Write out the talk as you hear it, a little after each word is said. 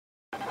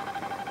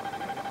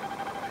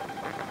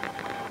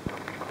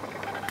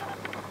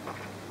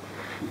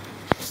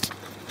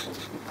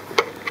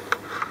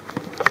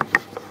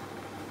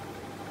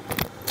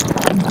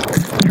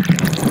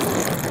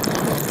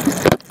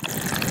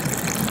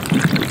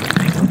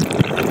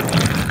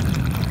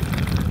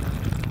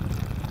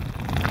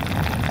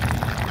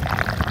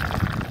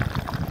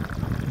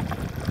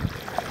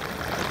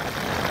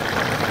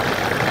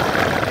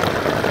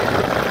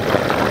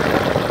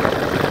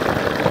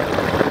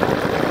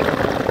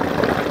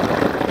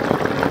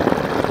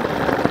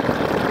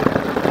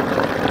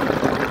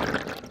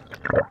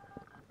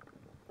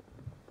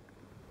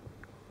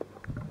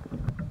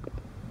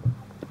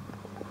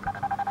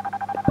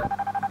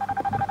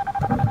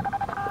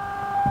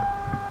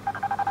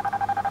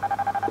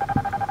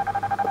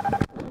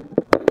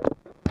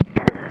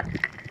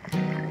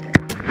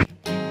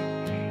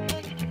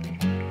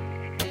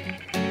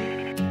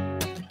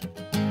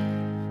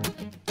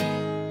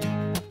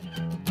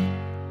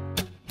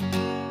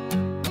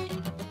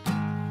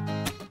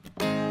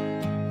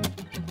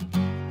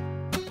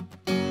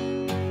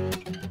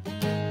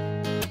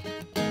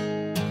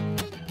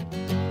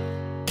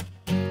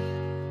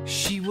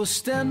was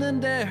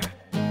standing there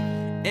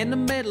in the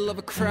middle of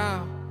a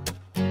crowd,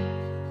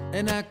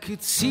 and I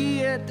could see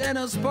it in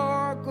a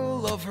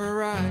sparkle of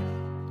her eye.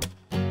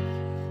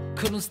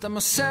 Couldn't stop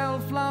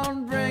myself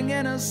laundering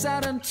in a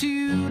sudden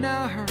tune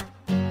I heard.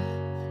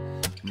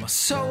 My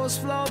soul was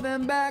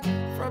floating back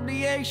from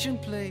the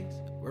ancient place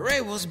where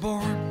it was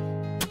born.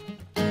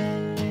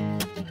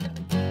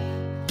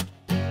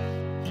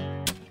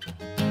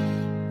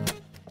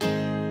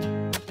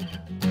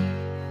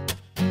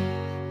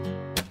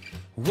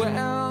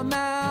 Well,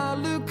 now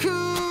look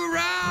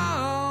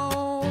around.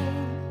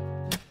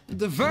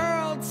 The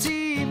world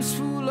seems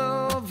full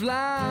of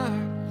life.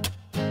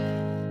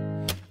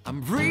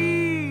 I'm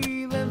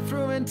breathing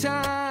through in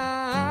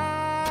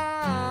time.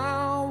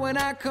 When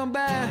I come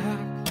back,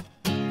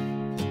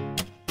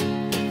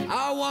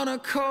 I wanna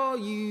call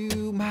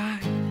you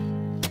mine.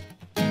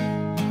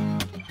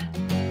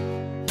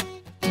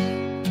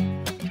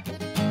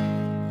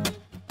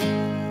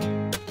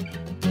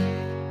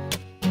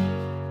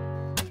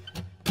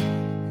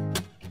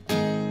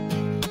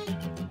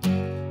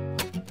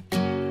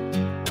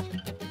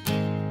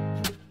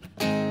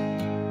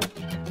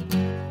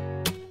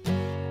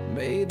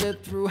 Made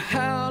it through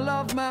hell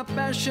of my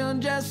passion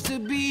just to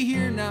be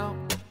here now.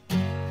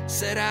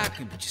 Said I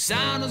could put your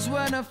sounders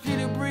when I feel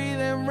you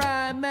breathing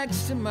right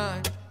next to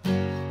mine.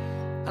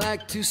 I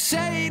like to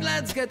say,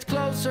 let's get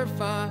closer,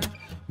 fine.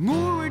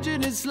 More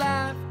in this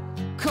life,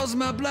 cause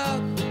my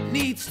blood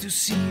needs to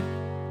seep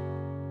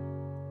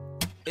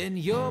in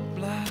your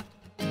blood.